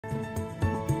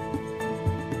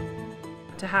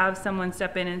to have someone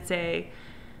step in and say,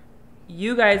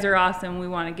 you guys are awesome, we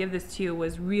want to give this to you,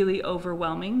 was really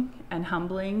overwhelming and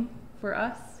humbling for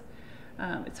us.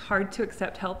 It's hard to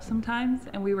accept help sometimes,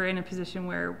 and we were in a position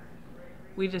where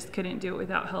we just couldn't do it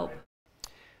without help.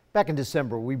 Back in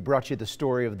December, we brought you the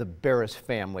story of the Barrus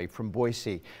family from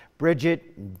Boise.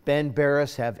 Bridget and Ben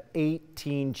Barrus have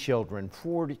 18 children,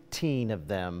 14 of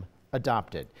them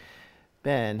adopted.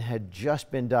 Ben had just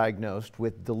been diagnosed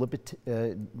with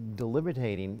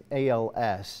debilitating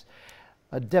ALS,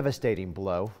 a devastating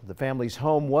blow. The family's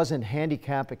home wasn't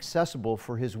handicap accessible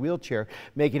for his wheelchair,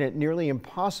 making it nearly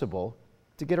impossible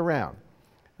to get around.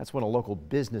 That's when a local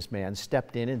businessman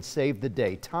stepped in and saved the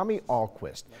day. Tommy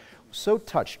Ahlquist was so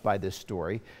touched by this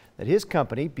story that his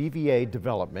company, BVA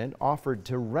Development, offered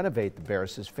to renovate the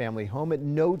Barrus' family home at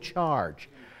no charge.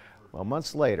 Well,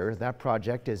 months later, that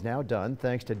project is now done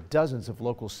thanks to dozens of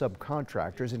local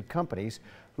subcontractors and companies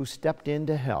who stepped in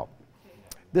to help.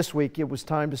 This week, it was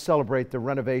time to celebrate the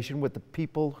renovation with the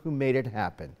people who made it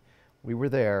happen. We were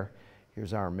there.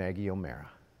 Here's our Maggie O'Mara.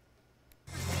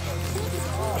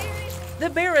 The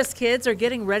Barrus kids are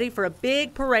getting ready for a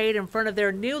big parade in front of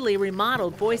their newly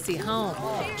remodeled Boise home.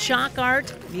 Chalk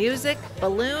art, music,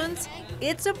 balloons,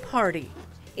 it's a party.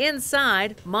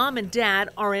 Inside, Mom and Dad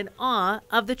are in awe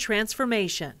of the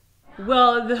transformation.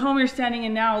 Well, the home you're standing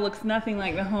in now looks nothing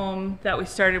like the home that we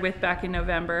started with back in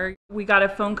November. We got a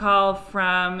phone call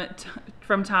from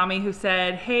Tommy, who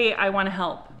said, hey, I want to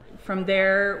help. From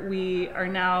there, we are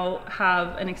now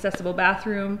have an accessible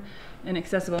bathroom, an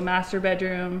accessible master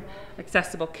bedroom,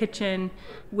 accessible kitchen,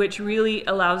 which really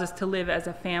allows us to live as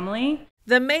a family.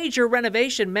 The major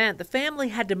renovation meant the family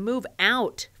had to move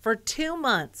out for 2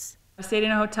 months. I stayed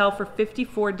in a hotel for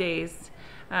 54 days,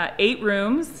 8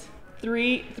 rooms,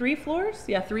 three floors?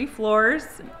 Yeah, 3 floors.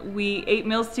 We ate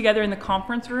meals together in the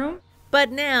conference room.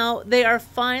 But now they are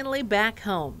finally back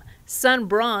home. Son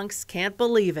Bronx can't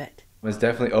believe it. It's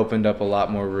definitely opened up a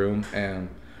lot more room, and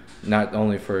not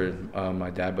only for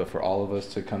my dad, but for all of us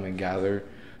to come and gather,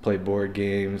 play board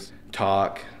games,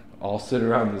 talk, all sit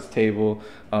around this table.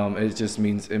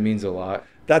 It means a lot.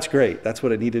 That's great. That's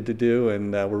what it needed to do,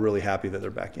 and we're really happy that they're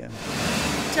back in.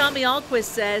 Tommy Ahlquist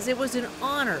says it was an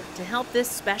honor to help this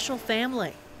special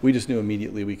family. We just knew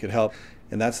immediately we could help,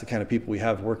 and that's the kind of people we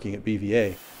have working at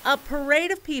BVA. A parade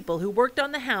of people who worked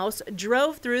on the house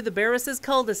drove through the Barrus'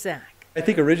 cul-de-sac. I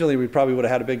think originally we probably would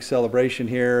have had a big celebration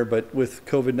here, but with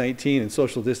COVID-19 and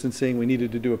social distancing, we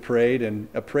needed to do a parade, and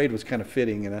a parade was kind of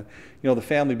fitting. And the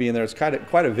family being there, it's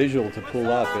quite a visual to pull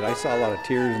up, and I saw a lot of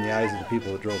tears in the eyes of the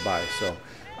people that drove by. So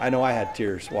I know I had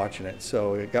tears watching it,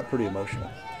 so it got pretty emotional.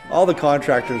 All the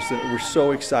contractors that were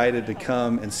so excited to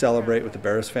come and celebrate with the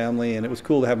Barrus family, and it was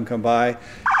cool to have them come by.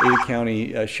 Ada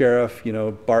County Sheriff,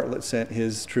 Bartlett sent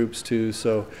his troops too,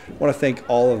 so I want to thank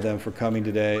all of them for coming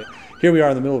today. Here we are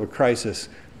in the middle of a crisis,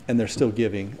 and they're still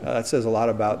giving. That says a lot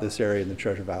about this area in the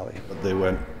Treasure Valley. They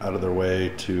went out of their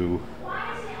way to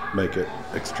make it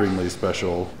extremely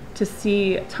special. To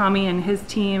see Tommy and his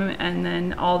team, and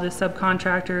then all the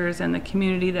subcontractors and the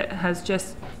community that has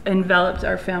just enveloped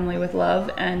our family with love,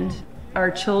 and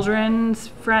our children's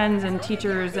friends and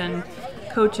teachers and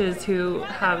coaches who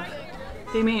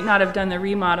they may not have done the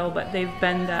remodel, but they've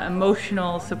been the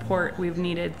emotional support we've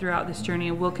needed throughout this journey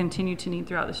and will continue to need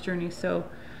throughout this journey. So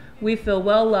we feel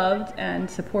well loved and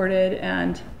supported,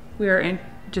 and we are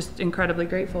just incredibly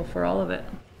grateful for all of it.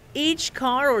 Each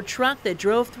car or truck that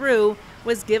drove through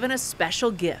was given a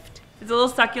special gift. It's a little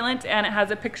succulent, and it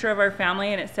has a picture of our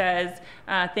family, and it says,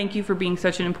 thank you for being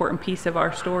such an important piece of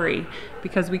our story,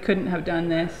 because we couldn't have done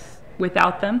this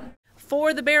without them.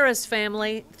 For the Barrus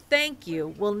family, thank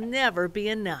you will never be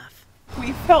enough.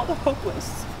 We felt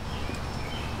hopeless.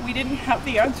 We didn't have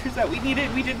the answers that we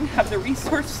needed. We didn't have the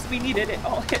resources we needed. It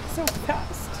all hit so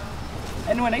fast.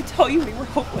 And when I tell you we were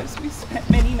hopeless, we spent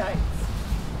many nights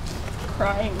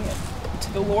crying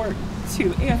to the Lord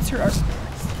to answer our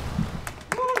prayers.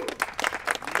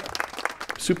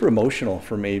 Super emotional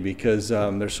for me, because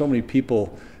there's so many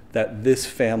people that this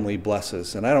family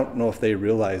blesses, and I don't know if they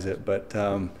realize it, but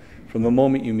from the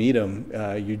moment you meet them,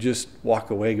 you just walk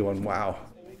away going, wow.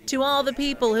 To all the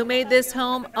people who made this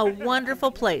home a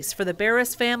wonderful place for the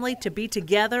Barrus family to be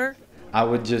together, I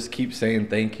would just keep saying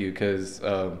thank you, because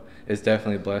it's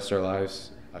definitely blessed our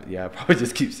lives. Yeah, I'd probably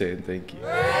just keep saying thank you.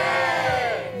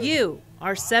 You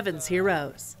are 7's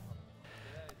heroes.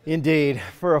 Indeed.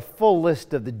 For a full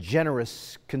list of the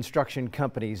generous construction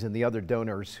companies and the other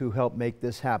donors who helped make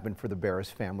this happen for the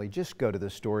Barrus family, just go to the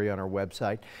story on our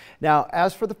website. Now,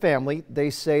 as for the family, they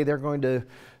say they're going to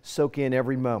soak in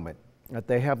every moment that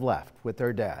they have left with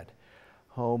their dad.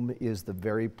 Home is the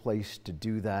very place to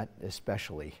do that,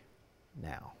 especially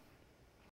now.